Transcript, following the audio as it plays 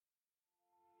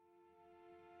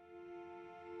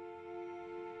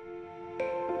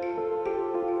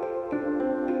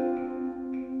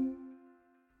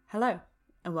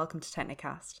and welcome to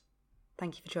Technicast.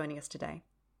 Thank you for joining us today.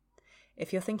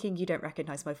 If you're thinking you don't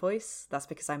recognise my voice, that's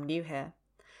because I'm new here.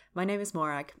 My name is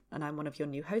Morag, and I'm one of your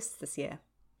new hosts this year.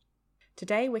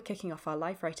 Today we're kicking off our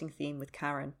life writing theme with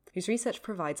Karen, whose research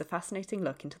provides a fascinating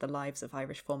look into the lives of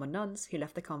Irish former nuns who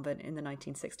left the convent in the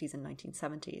 1960s and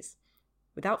 1970s.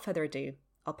 Without further ado,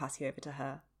 I'll pass you over to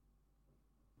her.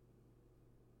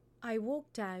 I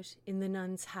walked out in the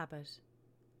nun's habit,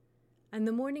 and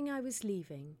the morning I was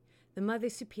leaving, the Mother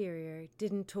Superior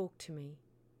didn't talk to me.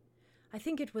 I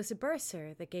think it was a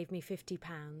bursar that gave me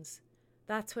 £50.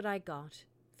 That's what I got,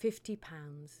 £50.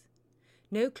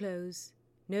 No clothes,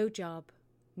 no job,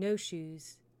 no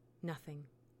shoes, nothing.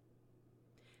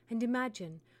 And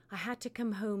imagine I had to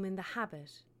come home in the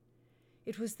habit.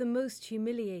 It was the most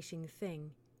humiliating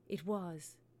thing. It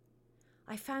was.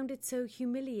 I found it so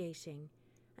humiliating,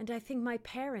 and I think my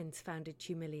parents found it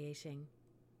humiliating.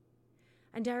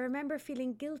 And I remember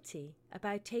feeling guilty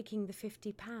about taking the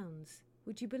 £50.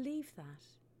 Would you believe that?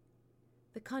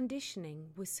 The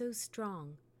conditioning was so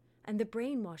strong, and the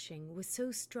brainwashing was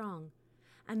so strong,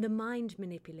 and the mind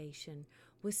manipulation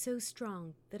was so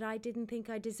strong that I didn't think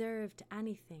I deserved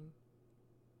anything.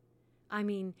 I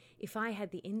mean, if I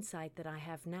had the insight that I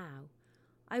have now,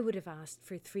 I would have asked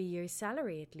for 3 years'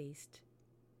 salary at least.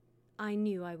 I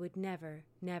knew I would never,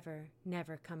 never,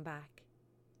 never come back.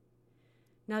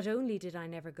 Not only did I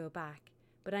never go back,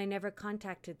 but I never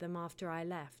contacted them after I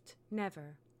left.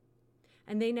 Never.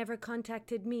 And they never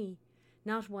contacted me,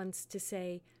 not once to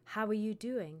say, "How are you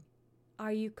doing?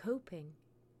 Are you coping?"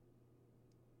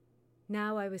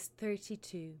 Now I was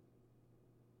 32.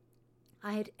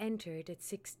 I had entered at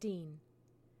 16,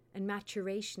 and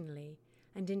maturationally,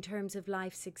 and in terms of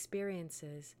life's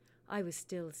experiences, I was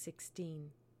still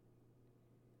 16.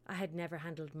 I had never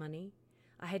handled money.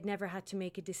 I had never had to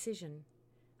make a decision.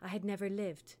 I had never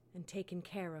lived and taken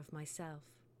care of myself.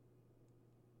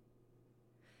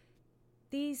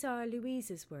 These are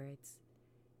Louise's words.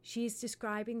 She is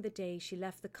describing the day she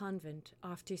left the convent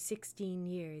after 16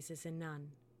 years as a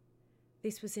nun.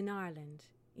 This was in Ireland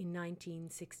in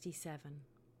 1967.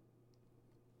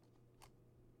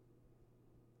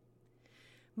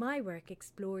 My work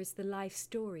explores the life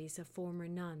stories of former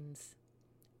nuns.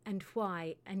 And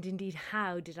why, and indeed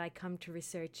how, did I come to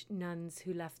research nuns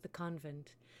who left the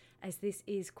convent, as this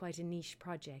is quite a niche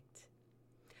project,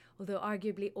 although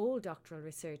arguably all doctoral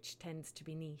research tends to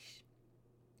be niche.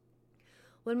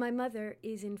 Well, my mother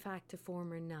is in fact a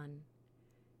former nun.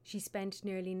 She spent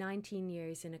nearly 19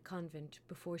 years in a convent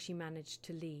before she managed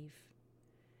to leave.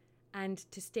 And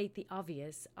to state the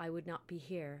obvious, I would not be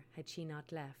here had she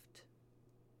not left.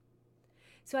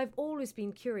 So I've always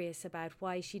been curious about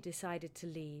why she decided to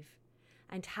leave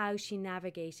and how she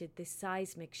navigated this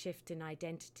seismic shift in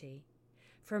identity,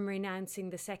 from renouncing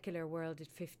the secular world at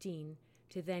 15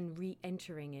 to then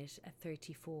re-entering it at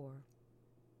 34.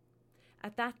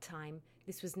 At that time,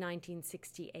 this was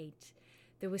 1968,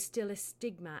 there was still a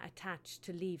stigma attached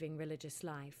to leaving religious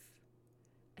life.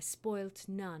 A spoilt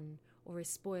nun or a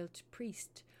spoilt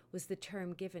priest was the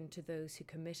term given to those who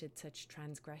committed such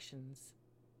transgressions.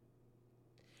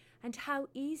 And how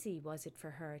easy was it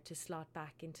for her to slot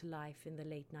back into life in the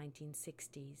late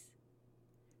 1960s?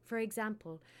 For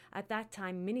example, at that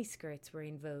time miniskirts were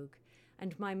in vogue,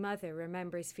 and my mother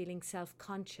remembers feeling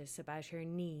self-conscious about her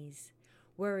knees,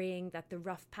 worrying that the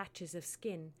rough patches of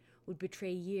skin would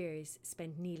betray years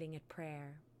spent kneeling at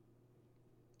prayer.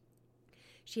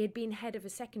 She had been head of a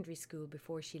secondary school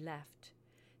before she left,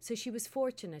 so she was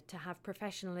fortunate to have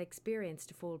professional experience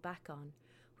to fall back on,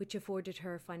 which afforded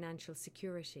her financial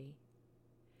security.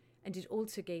 And it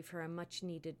also gave her a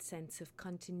much-needed sense of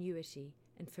continuity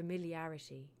and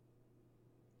familiarity.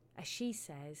 As she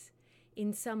says,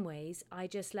 "In some ways, I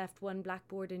just left one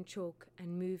blackboard and chalk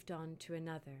and moved on to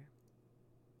another."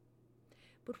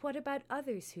 But what about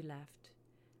others who left?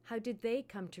 How did they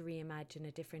come to reimagine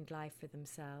a different life for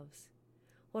themselves?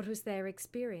 What was their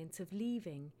experience of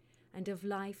leaving and of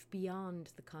life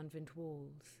beyond the convent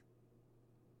walls?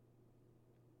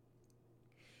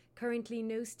 Currently,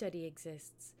 no study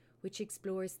exists which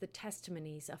explores the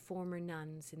testimonies of former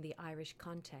nuns in the Irish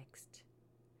context.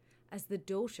 As the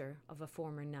daughter of a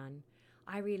former nun,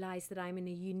 I realise that I'm in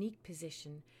a unique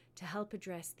position to help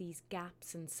address these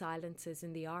gaps and silences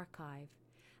in the archive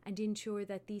and ensure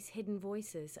that these hidden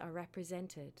voices are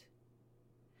represented.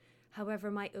 However,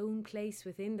 my own place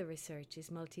within the research is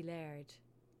multi-layered.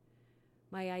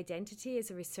 My identity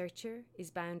as a researcher is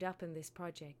bound up in this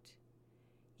project.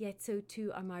 Yet so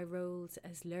too are my roles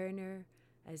as learner,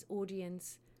 as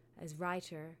audience, as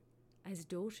writer, as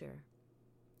daughter,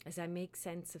 as I make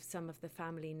sense of some of the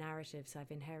family narratives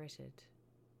I've inherited.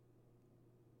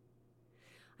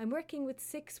 I'm working with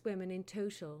 6 women in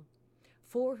total,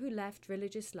 4 who left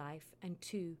religious life and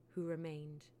 2 who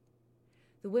remained.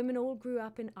 The women all grew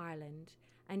up in Ireland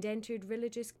and entered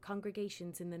religious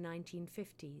congregations in the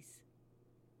 1950s.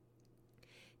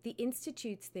 The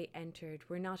institutes they entered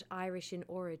were not Irish in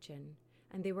origin,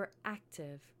 and they were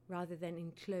active rather than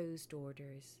enclosed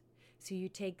orders, so you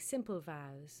take simple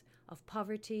vows of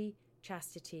poverty,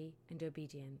 chastity, and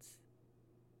obedience.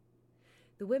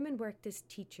 The women worked as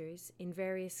teachers in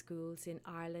various schools in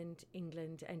Ireland,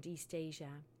 England, and East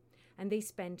Asia, and they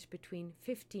spent between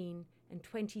 15 and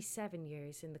 27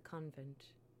 years in the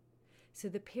convent. So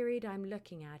the period I'm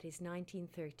looking at is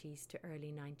 1930s to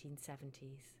early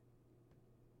 1970s.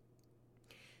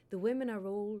 The women are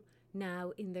all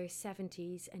now in their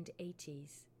 70s and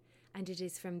 80s, and it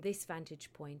is from this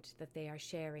vantage point that they are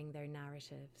sharing their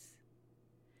narratives.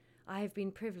 I have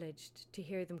been privileged to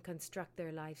hear them construct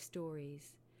their life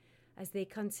stories as they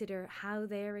consider how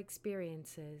their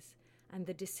experiences and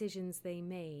the decisions they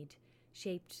made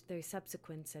shaped their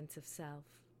subsequent sense of self.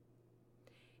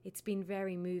 It's been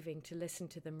very moving to listen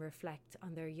to them reflect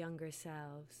on their younger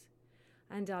selves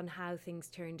and on how things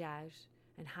turned out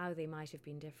and how they might have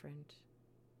been different.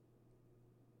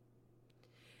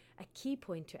 A key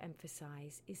point to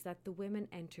emphasise is that the women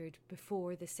entered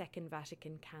before the Second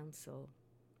Vatican Council.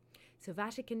 So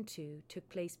Vatican II took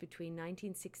place between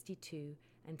 1962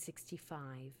 and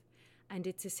 65, and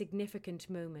it's a significant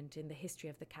moment in the history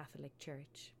of the Catholic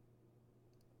Church.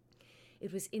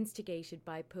 It was instigated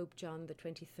by Pope John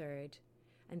XXIII,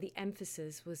 and the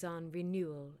emphasis was on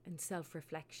renewal and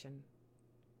self-reflection.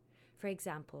 For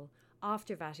example,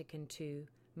 after Vatican II,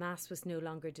 Mass was no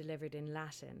longer delivered in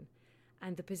Latin,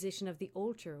 and the position of the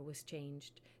altar was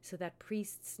changed so that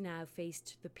priests now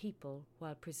faced the people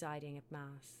while presiding at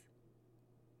Mass.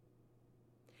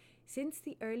 Since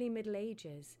the early Middle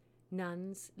Ages,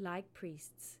 nuns, like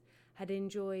priests, had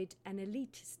enjoyed an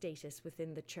elite status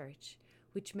within the Church,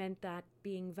 which meant that,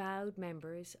 being vowed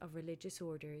members of religious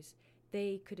orders,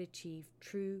 they could achieve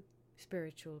true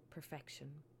spiritual perfection.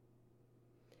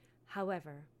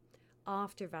 However,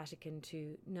 after Vatican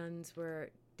II, nuns were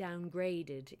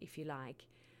downgraded, if you like,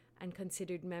 and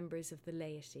considered members of the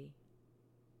laity.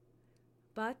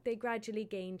 But they gradually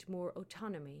gained more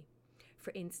autonomy.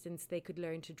 For instance, they could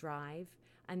learn to drive,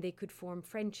 and they could form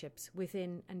friendships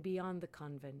within and beyond the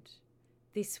convent.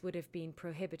 This would have been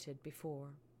prohibited before.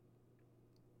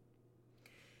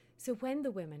 So when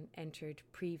the women entered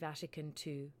pre-Vatican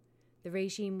II, the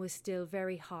regime was still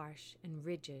very harsh and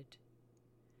rigid.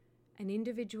 An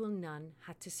individual nun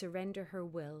had to surrender her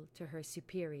will to her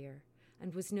superior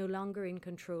and was no longer in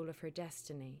control of her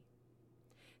destiny.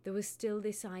 There was still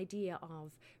this idea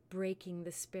of breaking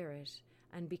the spirit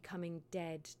and becoming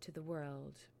dead to the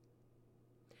world.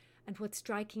 And what's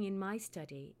striking in my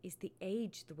study is the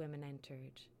age the women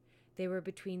entered. They were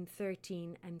between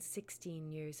 13 and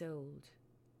 16 years old.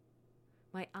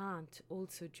 My aunt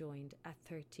also joined at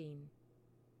 13.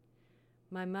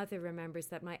 My mother remembers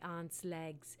that my aunt's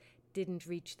legs didn't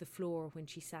reach the floor when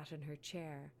she sat in her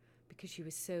chair because she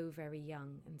was so very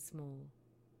young and small.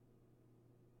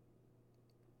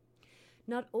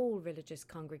 Not all religious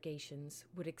congregations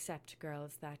would accept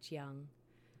girls that young,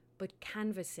 but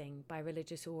canvassing by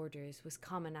religious orders was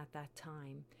common at that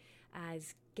time,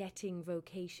 as getting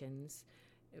vocations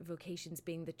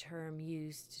being the term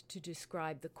used to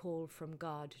describe the call from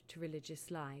God to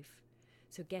religious life.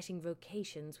 So getting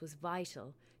vocations was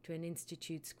vital to an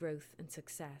institute's growth and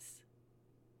success.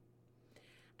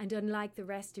 And unlike the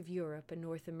rest of Europe and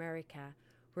North America,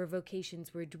 where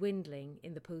vocations were dwindling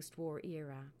in the post-war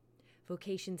era,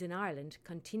 vocations in Ireland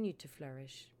continued to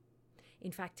flourish.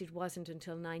 In fact, it wasn't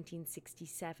until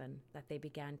 1967 that they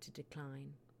began to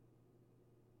decline.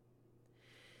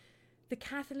 The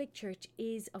Catholic Church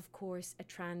is, of course, a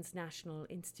transnational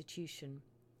institution,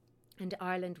 and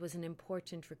Ireland was an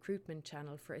important recruitment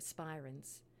channel for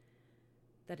aspirants,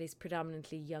 that is,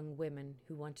 predominantly young women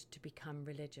who wanted to become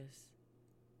religious.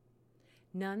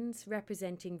 Nuns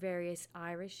representing various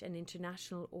Irish and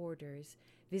international orders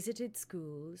visited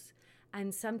schools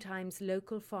and sometimes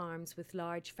local farms with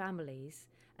large families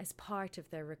as part of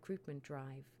their recruitment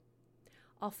drive,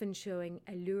 often showing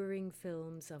alluring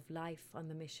films of life on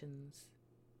the missions.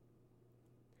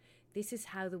 This is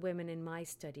how the women in my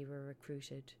study were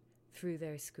recruited, through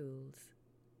their schools.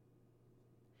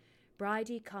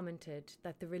 Bridie commented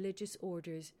that the religious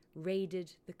orders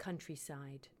raided the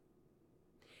countryside.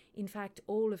 In fact,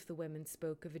 all of the women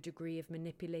spoke of a degree of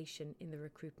manipulation in the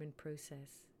recruitment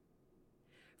process.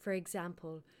 For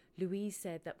example, Louise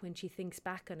said that when she thinks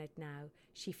back on it now,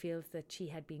 she feels that she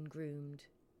had been groomed.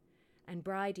 And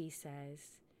Bridie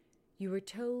says, You were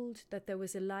told that there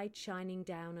was a light shining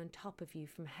down on top of you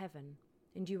from heaven,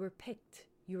 and you were picked,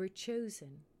 you were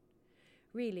chosen.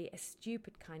 Really a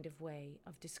stupid kind of way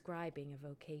of describing a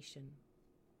vocation.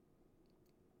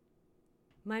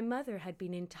 My mother had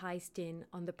been enticed in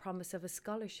on the promise of a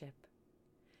scholarship.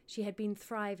 She had been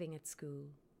thriving at school.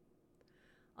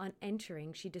 On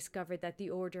entering, she discovered that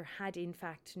the order had in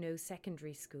fact no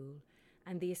secondary school,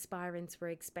 and the aspirants were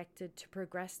expected to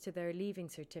progress to their leaving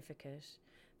certificate,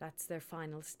 that's their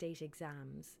final state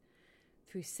exams,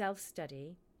 through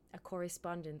self-study, a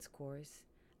correspondence course,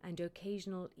 and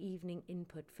occasional evening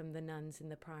input from the nuns in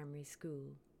the primary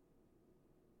school.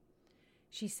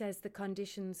 She says the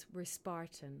conditions were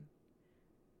Spartan.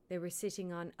 They were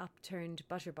sitting on upturned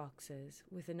butter boxes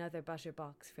with another butter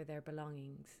box for their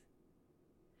belongings.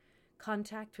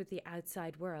 Contact with the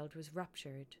outside world was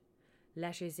ruptured.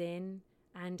 Letters in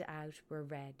and out were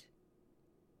read.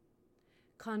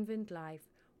 Convent life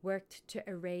worked to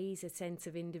erase a sense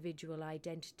of individual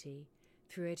identity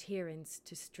through adherence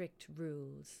to strict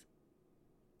rules.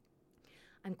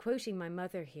 I'm quoting my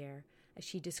mother here as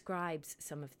she describes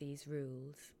some of these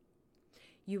rules.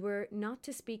 You were not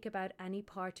to speak about any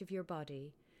part of your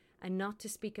body, and not to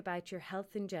speak about your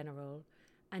health in general,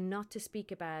 and not to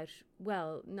speak about,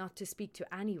 well, not to speak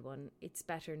to anyone, it's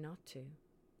better not to.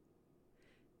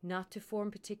 Not to form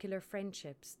particular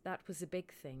friendships, that was a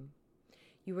big thing.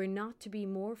 You were not to be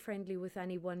more friendly with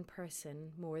any one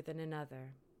person more than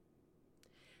another.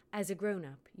 As a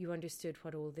grown-up, you understood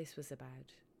what all this was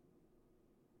about.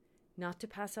 Not to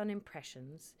pass on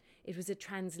impressions. It was a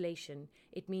translation.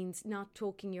 It means not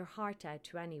talking your heart out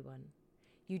to anyone.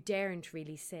 You daren't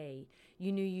really say.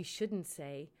 You knew you shouldn't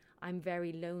say, I'm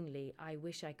very lonely, I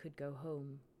wish I could go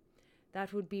home.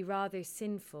 That would be rather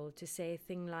sinful to say a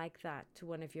thing like that to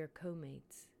one of your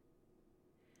co-mates.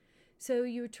 So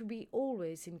you were to be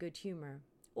always in good humour,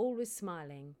 always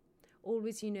smiling,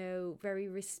 always, very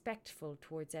respectful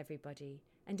towards everybody,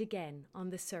 and again,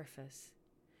 on the surface.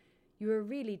 You were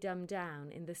really dumbed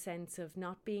down in the sense of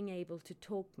not being able to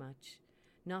talk much,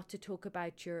 not to talk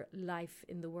about your life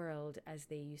in the world, as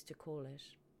they used to call it.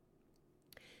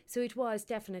 So it was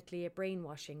definitely a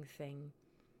brainwashing thing,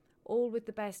 all with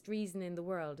the best reason in the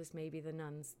world, as maybe the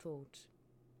nuns thought.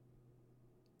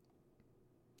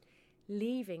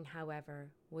 Leaving, however,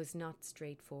 was not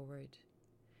straightforward.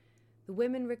 The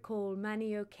women recall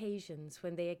many occasions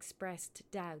when they expressed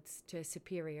doubts to a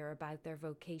superior about their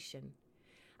vocation,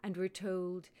 and were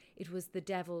told it was the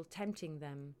devil tempting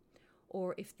them,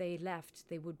 or if they left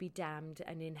they would be damned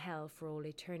and in hell for all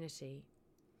eternity,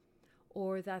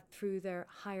 or that through their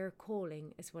higher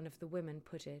calling, as one of the women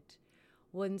put it,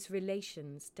 one's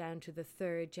relations down to the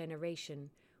third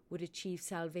generation would achieve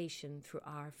salvation through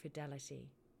our fidelity,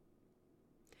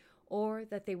 or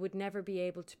that they would never be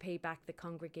able to pay back the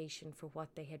congregation for what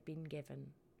they had been given,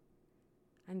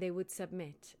 and they would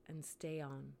submit and stay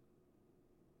on.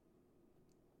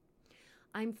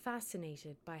 I'm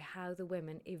fascinated by how the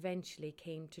women eventually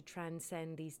came to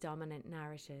transcend these dominant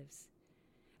narratives,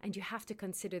 and you have to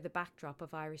consider the backdrop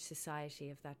of Irish society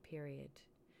of that period.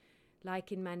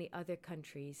 Like in many other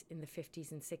countries in the 50s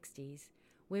and 60s,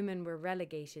 women were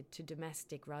relegated to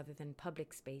domestic rather than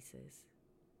public spaces.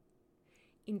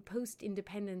 In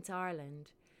post-independence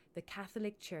Ireland, the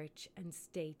Catholic Church and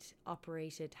state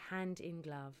operated hand in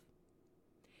glove.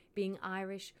 Being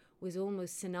Irish was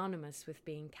almost synonymous with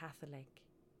being Catholic.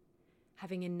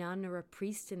 Having a nun or a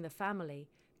priest in the family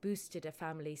boosted a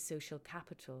family's social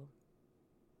capital.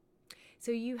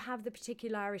 So you have the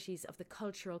particularities of the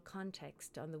cultural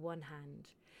context on the one hand,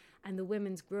 and the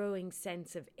women's growing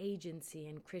sense of agency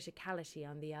and criticality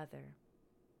on the other.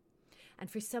 And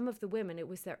for some of the women, it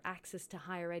was their access to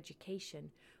higher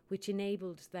education which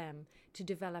enabled them to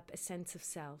develop a sense of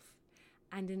self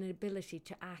and an ability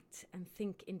to act and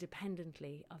think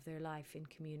independently of their life in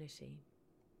community.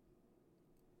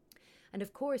 And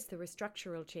of course, there were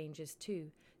structural changes too,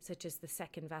 such as the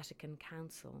Second Vatican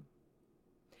Council.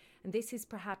 And this is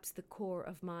perhaps the core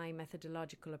of my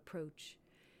methodological approach.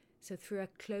 So through a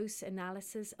close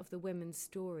analysis of the women's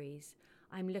stories,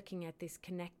 I'm looking at this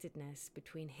connectedness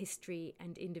between history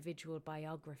and individual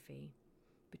biography,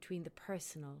 between the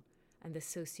personal and the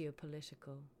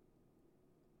socio-political.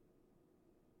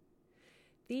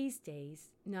 These days,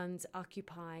 nuns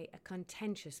occupy a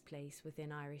contentious place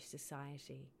within Irish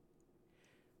society.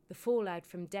 The fallout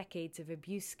from decades of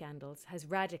abuse scandals has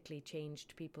radically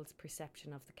changed people's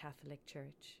perception of the Catholic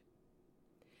Church.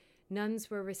 Nuns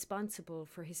were responsible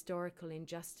for historical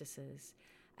injustices,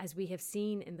 as we have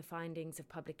seen in the findings of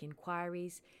public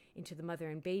inquiries into the mother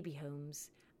and baby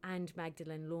homes and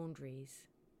Magdalen laundries.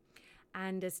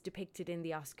 and as depicted in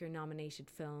the Oscar-nominated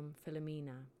film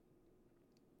Philomena.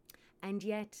 And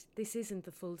yet, this isn't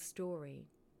the full story.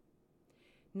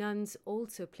 Nuns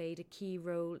also played a key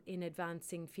role in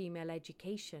advancing female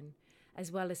education,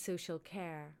 as well as social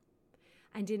care.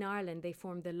 And in Ireland, they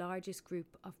formed the largest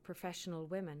group of professional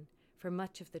women for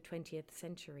much of the 20th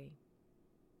century.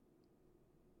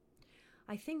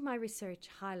 I think my research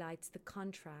highlights the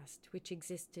contrast which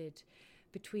existed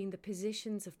between the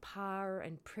positions of power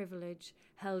and privilege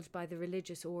held by the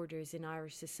religious orders in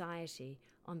Irish society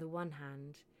on the one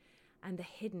hand, and the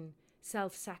hidden,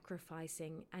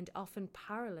 self-sacrificing and often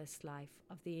powerless life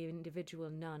of the individual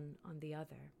nun on the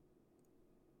other.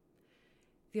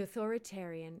 The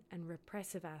authoritarian and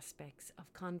repressive aspects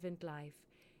of convent life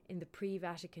in the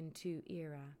pre-Vatican II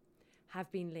era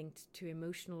have been linked to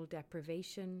emotional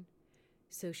deprivation,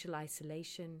 social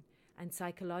isolation, and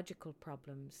psychological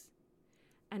problems,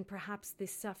 and perhaps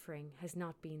this suffering has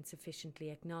not been sufficiently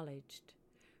acknowledged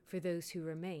for those who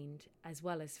remained as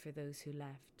well as for those who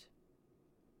left.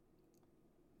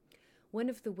 One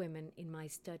of the women in my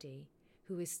study,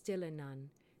 who is still a nun,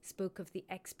 spoke of the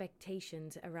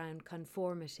expectations around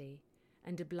conformity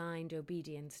and a blind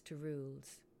obedience to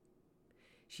rules.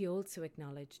 She also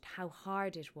acknowledged how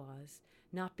hard it was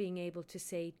not being able to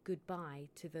say goodbye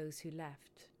to those who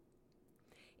left.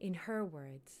 In her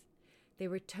words, they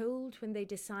were told when they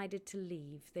decided to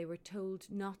leave, they were told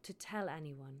not to tell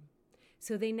anyone.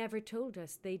 So they never told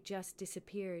us, they just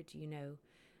disappeared,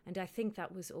 and I think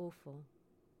that was awful.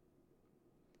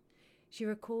 She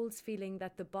recalls feeling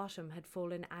that the bottom had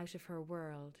fallen out of her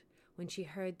world when she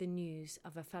heard the news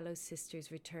of a fellow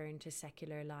sister's return to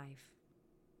secular life.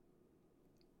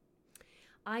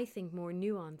 I think more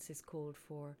nuance is called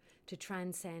for to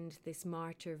transcend this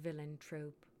martyr-villain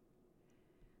trope.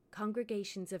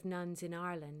 Congregations of nuns in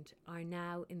Ireland are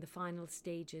now in the final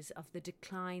stages of the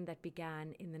decline that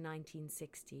began in the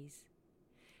 1960s,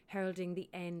 heralding the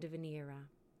end of an era.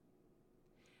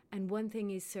 And one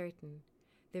thing is certain,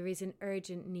 there is an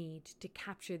urgent need to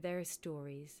capture their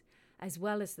stories, as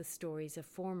well as the stories of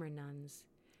former nuns,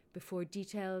 before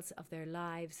details of their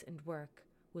lives and work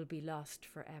will be lost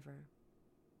forever.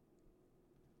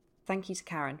 Thank you to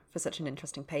Karen for such an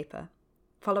interesting paper.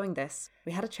 Following this,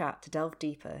 we had a chat to delve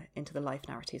deeper into the life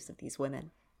narratives of these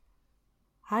women.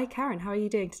 Hi Karen, how are you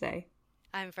doing today?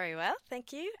 I'm very well,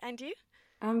 thank you. And you?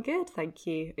 I'm good, thank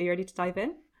you. Are you ready to dive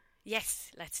in?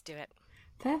 Yes, let's do it.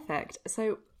 Perfect.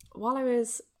 So while I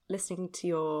was listening to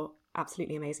your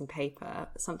absolutely amazing paper,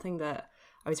 something that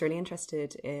I was really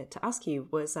interested to ask you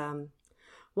was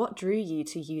what drew you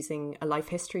to using a life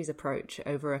histories approach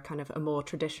over a kind of a more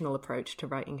traditional approach to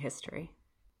writing history?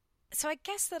 So I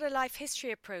guess that a life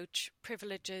history approach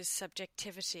privileges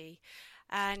subjectivity,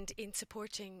 and in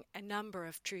supporting a number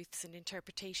of truths and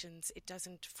interpretations, it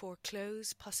doesn't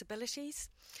foreclose possibilities.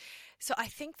 So I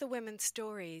think the women's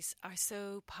stories are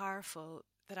so powerful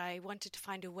that I wanted to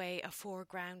find a way of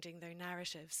foregrounding their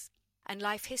narratives. And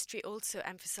life history also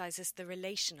emphasises the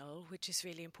relational, which is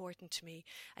really important to me,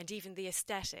 and even the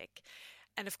aesthetic.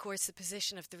 And of course, the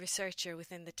position of the researcher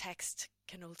within the text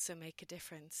can also make a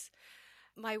difference.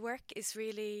 My work is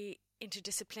really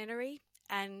interdisciplinary,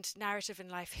 and narrative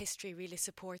and life history really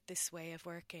support this way of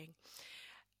working.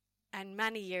 And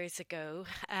many years ago,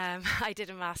 I did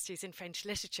a master's in French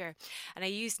literature, and I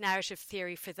used narrative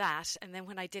theory for that. And then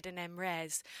when I did an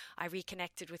MRes, I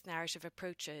reconnected with narrative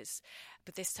approaches,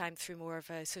 but this time through more of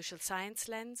a social science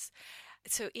lens.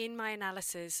 So in my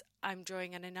analysis, I'm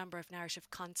drawing on a number of narrative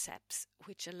concepts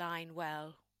which align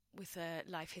well with a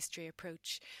life history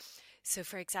approach. So,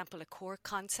 for example, a core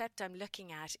concept I'm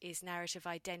looking at is narrative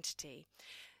identity.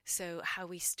 So how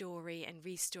we story and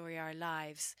restory our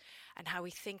lives and how we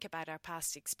think about our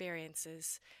past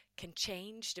experiences can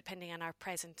change depending on our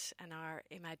present and our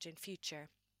imagined future.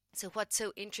 So what's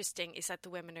so interesting is that the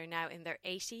women are now in their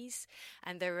 80s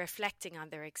and they're reflecting on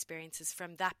their experiences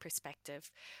from that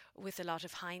perspective with a lot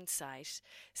of hindsight.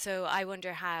 So I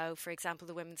wonder how, for example,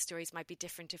 the women's stories might be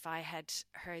different if I had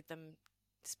heard them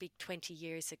speak 20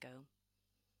 years ago.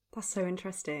 That's so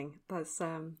interesting. That's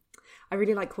I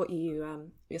really like what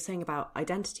you're saying about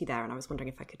identity there, and I was wondering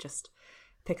if I could just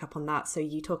pick up on that. So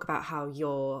you talk about how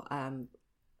your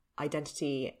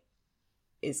identity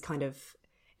is kind of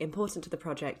important to the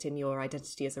project in your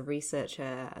identity as a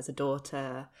researcher, as a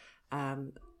daughter,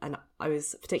 and I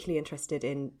was particularly interested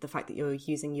in the fact that you're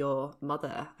using your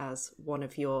mother as one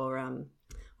of your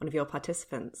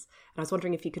participants. And I was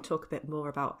wondering if you could talk a bit more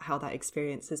about how that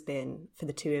experience has been for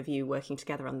the two of you working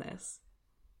together on this.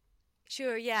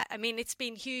 Sure, yeah. I mean, it's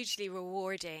been hugely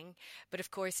rewarding, but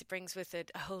of course, it brings with it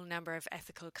a whole number of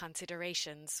ethical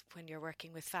considerations when you're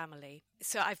working with family.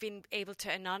 So I've been able to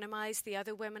anonymize the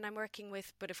other women I'm working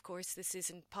with, but of course, this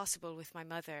isn't possible with my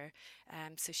mother,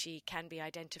 so she can be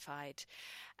identified.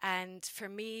 And for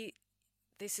me,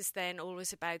 this is then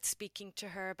always about speaking to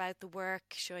her about the work,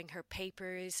 showing her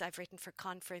papers I've written for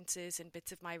conferences and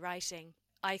bits of my writing.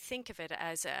 I think of it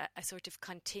as a sort of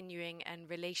continuing and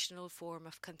relational form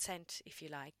of consent, if you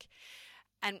like.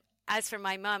 And as for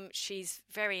my mum, she's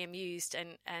very amused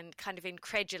and kind of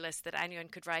incredulous that anyone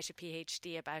could write a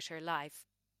PhD about her life.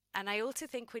 And I also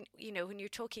think when you're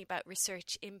talking about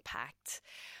research impact,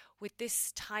 with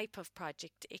this type of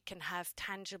project, it can have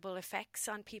tangible effects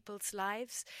on people's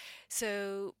lives.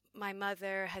 So my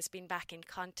mother has been back in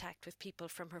contact with people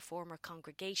from her former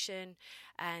congregation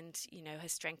and,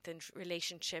 has strengthened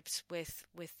relationships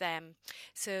with them.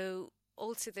 So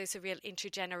also there's a real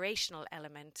intergenerational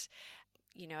element.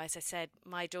 As I said,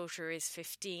 my daughter is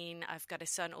 15. I've got a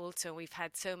son also. We've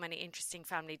had so many interesting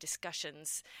family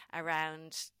discussions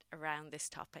around this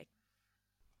topic.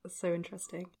 That's so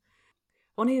interesting.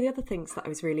 One of the other things that I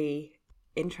was really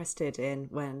interested in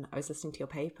when I was listening to your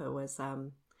paper was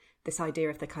this idea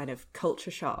of the kind of culture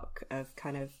shock of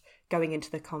kind of going into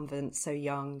the convent so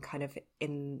young, kind of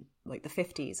in like the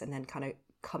 50s, and then kind of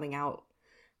coming out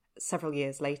several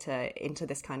years later into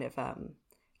this kind of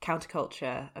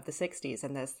counterculture of the 60s.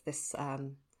 And there's this...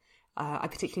 I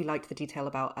particularly liked the detail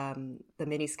about the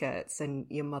miniskirts and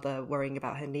your mother worrying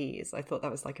about her knees. I thought that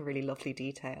was like a really lovely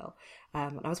detail.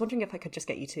 And I was wondering if I could just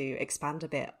get you to expand a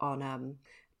bit on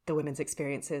the women's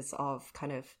experiences of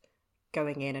kind of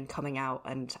going in and coming out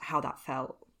and how that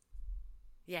felt.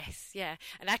 Yes, yeah.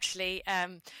 And actually,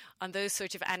 on those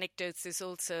sort of anecdotes, there's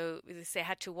also, they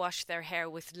had to wash their hair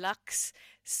with Lux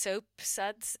soap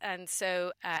suds. And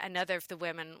so another of the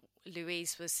women,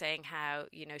 Louise, was saying how,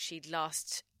 she'd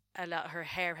lost a lot, her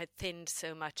hair had thinned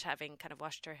so much having kind of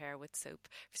washed her hair with soap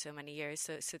for so many years.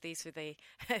 So these were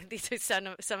these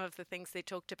are some of the things they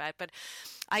talked about. But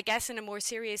I guess on a more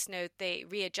serious note, they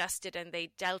readjusted and they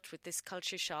dealt with this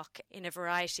culture shock in a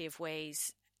variety of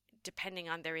ways, depending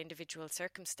on their individual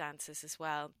circumstances as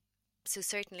well. So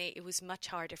certainly it was much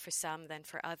harder for some than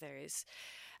for others.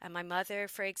 And my mother,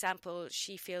 for example,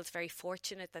 she feels very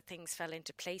fortunate that things fell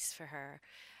into place for her.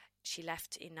 She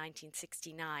left in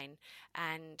 1969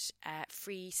 and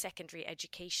free secondary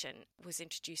education was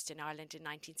introduced in Ireland in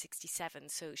 1967.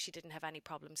 So she didn't have any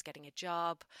problems getting a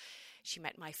job. She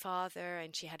met my father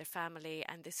and she had a family,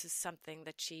 and this is something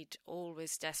that she'd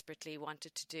always desperately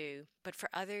wanted to do. But for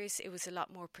others, it was a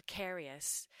lot more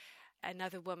precarious.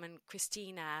 Another woman,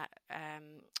 Christina,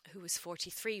 who was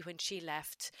 43 when she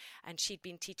left, and she'd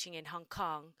been teaching in Hong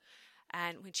Kong.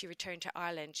 And when she returned to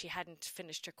Ireland, she hadn't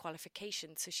finished her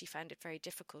qualification, so she found it very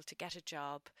difficult to get a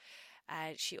job.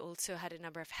 She also had a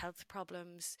number of health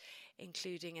problems,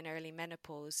 including an early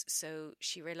menopause, so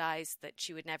she realised that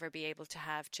she would never be able to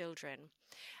have children.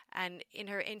 And in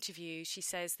her interview, she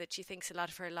says that she thinks a lot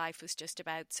of her life was just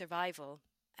about survival.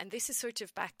 And this is sort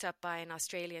of backed up by an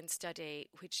Australian study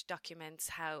which documents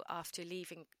how after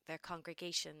leaving their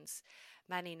congregations,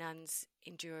 many nuns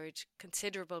endured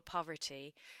considerable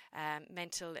poverty,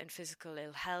 mental and physical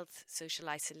ill health, social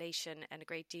isolation, and a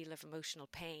great deal of emotional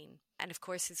pain. And of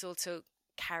course, there's also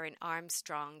Karen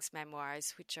Armstrong's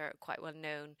memoirs, which are quite well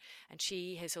known, and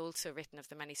she has also written of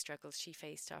the many struggles she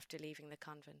faced after leaving the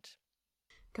convent.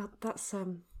 God, that's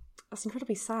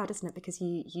incredibly sad, isn't it? Because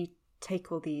you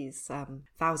take all these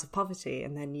vows of poverty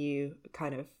and then you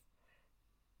kind of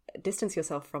distance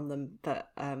yourself from them,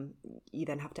 but you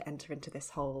then have to enter into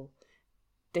this whole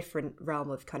different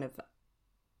realm of kind of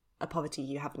a poverty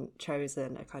you haven't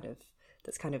chosen,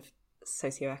 that's kind of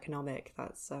socioeconomic.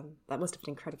 That must have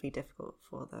been incredibly difficult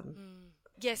for them.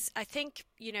 Yes, I think,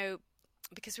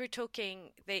 because we're talking,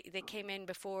 they came in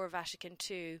before Vatican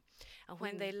II, and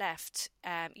when they left,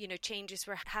 changes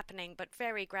were happening, but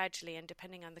very gradually and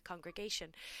depending on the congregation.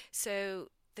 So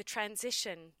the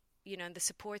transition, and the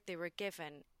support they were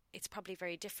given, it's probably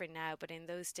very different now, but in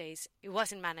those days, it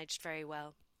wasn't managed very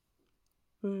well.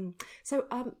 So,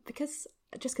 because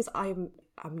I'm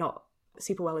not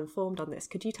super well informed on this,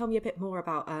 could you tell me a bit more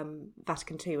about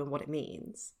Vatican II and what it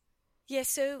means? Yeah,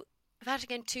 so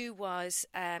Vatican II was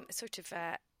sort of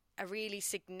a really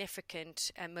significant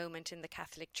moment in the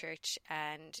Catholic Church,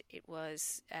 and it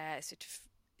was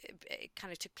it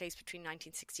kind of took place between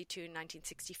 1962 and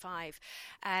 1965,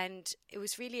 and it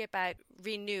was really about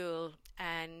renewal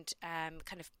and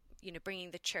kind of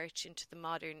bringing the church into the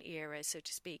modern era, so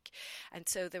to speak. And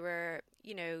so there were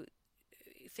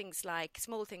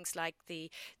small things like the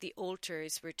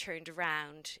altars were turned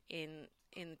around in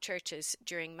churches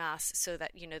during Mass, so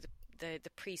that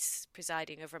the priests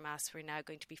presiding over Mass were now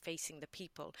going to be facing the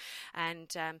people.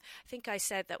 And I think I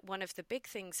said that one of the big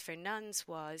things for nuns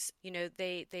was,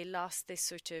 they lost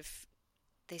this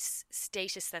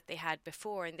status that they had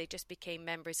before, and they just became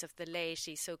members of the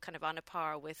laity, so kind of on a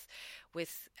par with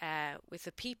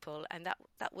the people. And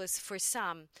that was for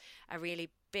some a really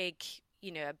big,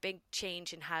 a big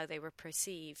change in how they were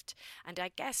perceived. And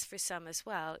I guess for some as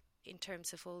well, in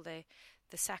terms of all the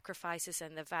sacrifices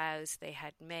and the vows they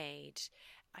had made,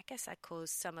 I guess that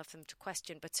caused some of them to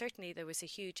question. But certainly there was a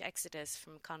huge exodus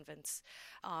from convents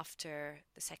after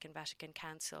the Second Vatican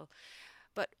Council.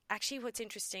 But actually what's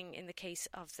interesting in the case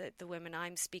of the women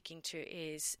I'm speaking to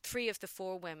is 3 of the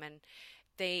 4 women,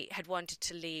 they had wanted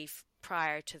to leave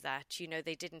prior to that.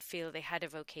 They didn't feel they had a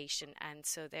vocation, and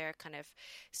so their kind of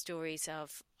stories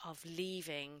of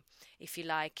leaving, if you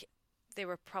like, they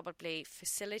were probably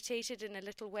facilitated in a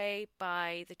little way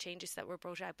by the changes that were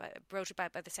brought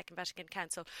about by the Second Vatican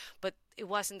Council, but it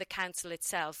wasn't the council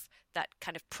itself that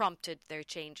kind of prompted their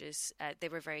changes. They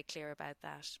were very clear about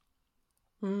that.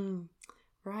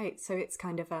 Right. So it's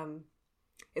kind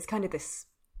of this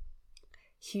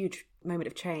huge moment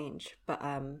of change, but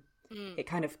it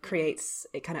kind of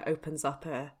opens up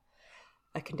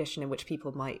a condition in which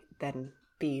people might then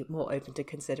be more open to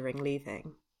considering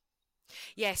leaving.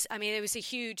 Yes, I mean, it was a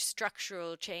huge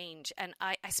structural change. And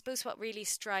I suppose what really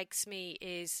strikes me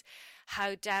is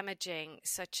how damaging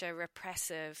such a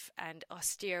repressive and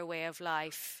austere way of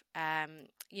life,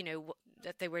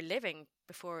 that they were living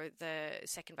before the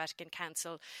Second Vatican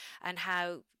Council, and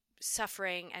how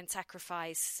suffering and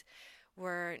sacrifice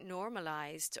were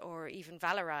normalised or even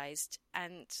valorised.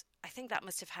 And I think that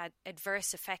must have had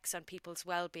adverse effects on people's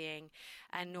well-being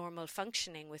and normal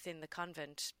functioning within the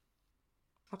convent.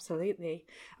 Absolutely.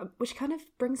 Which kind of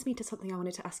brings me to something I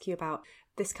wanted to ask you about,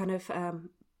 this kind of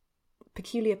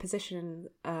peculiar position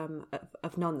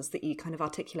of nuns that you kind of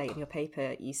articulate in your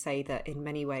paper. You say that in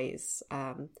many ways,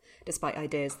 despite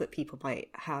ideas that people might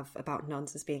have about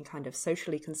nuns as being kind of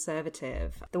socially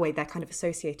conservative, the way they're kind of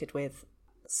associated with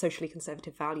socially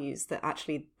conservative values, that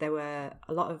actually there were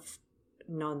a lot of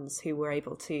nuns who were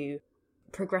able to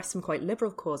progress some quite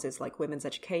liberal causes like women's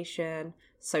education,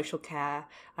 social care.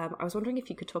 I was wondering if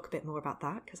you could talk a bit more about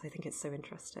that, because I think it's so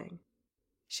interesting.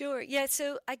 Sure. Yeah.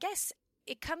 So I guess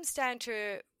it comes down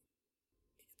to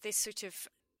this sort of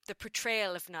the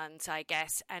portrayal of nuns, I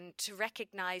guess, and to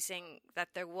recognizing that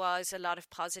there was a lot of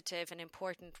positive and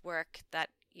important work that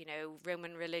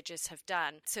Roman religious have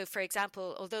done. So, for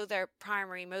example, although their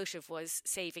primary motive was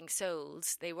saving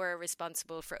souls, they were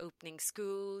responsible for opening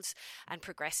schools and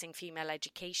progressing female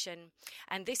education.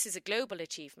 And this is a global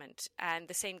achievement. And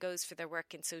the same goes for their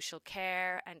work in social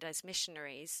care and as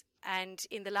missionaries. And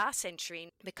in the last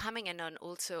century, becoming a nun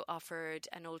also offered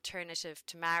an alternative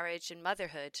to marriage and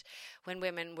motherhood, when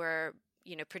women were,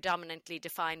 predominantly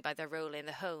defined by their role in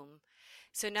the home.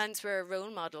 So nuns were role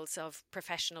models of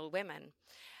professional women.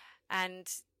 And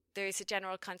there is a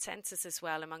general consensus as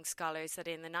well among scholars that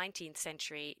in the 19th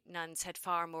century, nuns had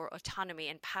far more autonomy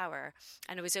and power.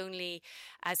 And it was only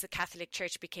as the Catholic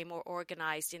Church became more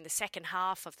organised in the second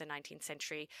half of the 19th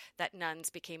century that nuns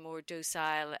became more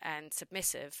docile and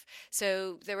submissive.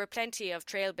 So there were plenty of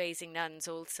trailblazing nuns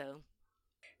also.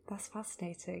 That's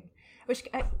fascinating. Which,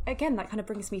 again, that kind of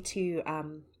brings me to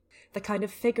the kind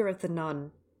of figure of the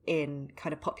nun in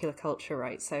kind of popular culture,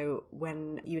 right? So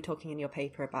when you were talking in your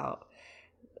paper about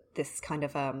this kind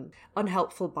of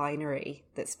unhelpful binary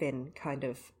that's been kind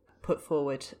of put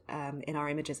forward in our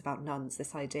images about nuns,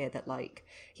 this idea that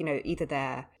either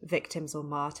they're victims or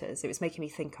martyrs, it was making me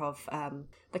think of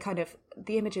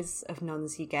the images of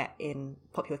nuns you get in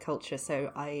popular culture.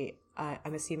 So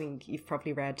I'm assuming you've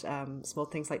probably read Small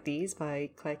Things Like These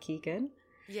by Claire Keegan.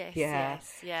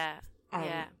 Yes.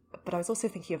 But I was also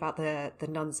thinking about the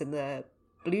nuns in the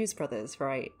Blues Brothers,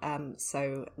 right?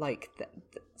 So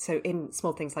in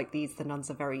Small Things Like These, the nuns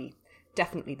are very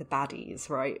definitely the baddies,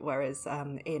 right? Whereas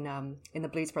in the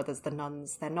Blues Brothers, the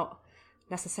nuns, they're not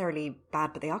necessarily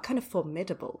bad, but they are kind of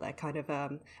formidable. They're kind of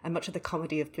and much of the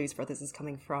comedy of Blues Brothers is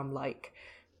coming from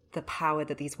the power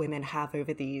that these women have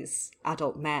over these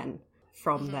adult men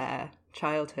from their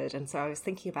childhood. And so I was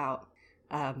thinking about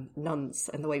nuns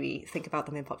and the way we think about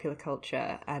them in popular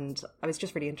culture, and I was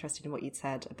just really interested in what you'd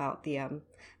said about the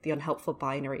unhelpful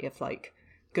binary of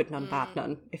good nun, bad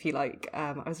nun, if you like.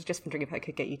 I was just wondering if I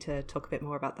could get you to talk a bit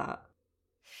more about that.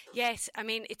 Yes, I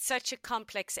mean, it's such a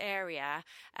complex area,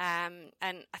 and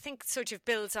I think sort of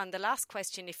builds on the last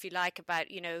question, if you like, about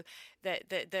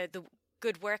the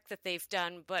good work that they've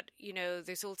done. But, you know,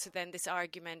 there's also then this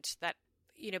argument that,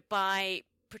 you know, by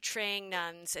portraying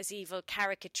nuns as evil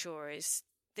caricatures,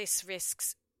 this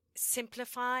risks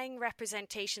simplifying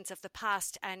representations of the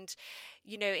past. And,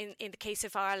 you know, in the case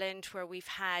of Ireland, where we've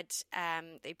had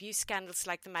the abuse scandals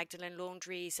like the Magdalen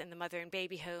laundries and the mother and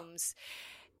baby homes,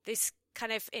 this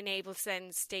kind of enables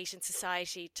then state and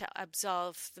society to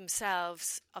absolve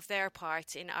themselves of their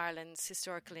part in Ireland's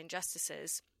historical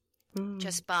injustices,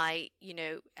 just by, you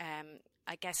know,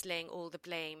 I guess laying all the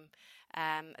blame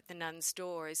at the nuns'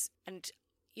 doors. And,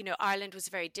 you know, Ireland was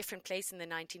a very different place in the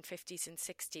 1950s and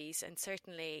 60s, and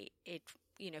certainly it,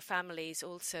 you know, families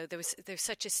also, there's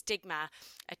such a stigma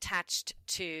attached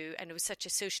to, and it was such a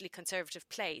socially conservative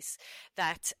place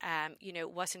that, you know,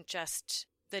 it wasn't just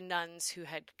the nuns who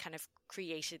had kind of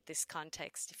created this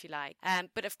context, if you like.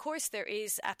 But of course, there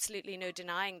is absolutely no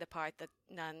denying the part that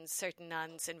certain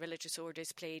nuns and religious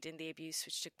orders played in the abuse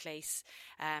which took place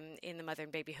in the mother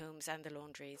and baby homes and the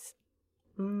laundries.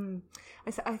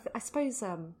 I suppose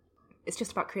it's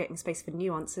just about creating space for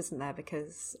nuance, isn't there?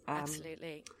 Because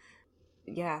absolutely,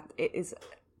 yeah, it is.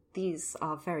 These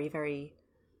are very, very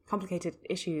complicated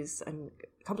issues and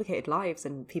complicated lives,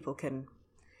 and people can,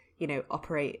 you know,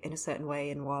 operate in a certain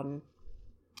way in one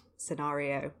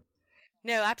scenario.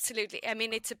 No, absolutely. I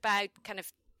mean, it's about kind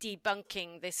of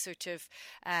debunking this sort of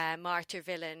martyr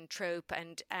villain trope,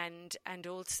 and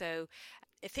also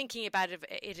thinking about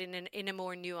it in a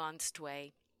more nuanced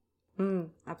way.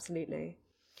 Absolutely.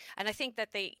 And I think that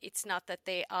it's not that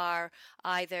they are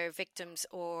either victims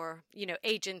or, you know,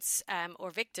 agents or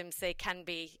victims. They can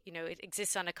be, you know, it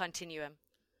exists on a continuum.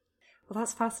 Well,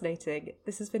 that's fascinating.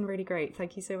 This has been really great.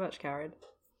 Thank you so much, Karen.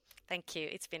 Thank you.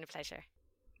 It's been a pleasure.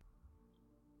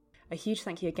 A huge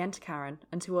thank you again to Karen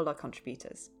and to all our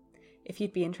contributors. If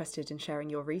you'd be interested in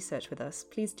sharing your research with us,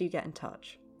 please do get in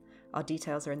touch. Our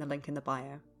details are in the link in the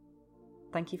bio.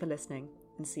 Thank you for listening,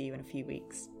 and see you in a few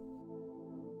weeks.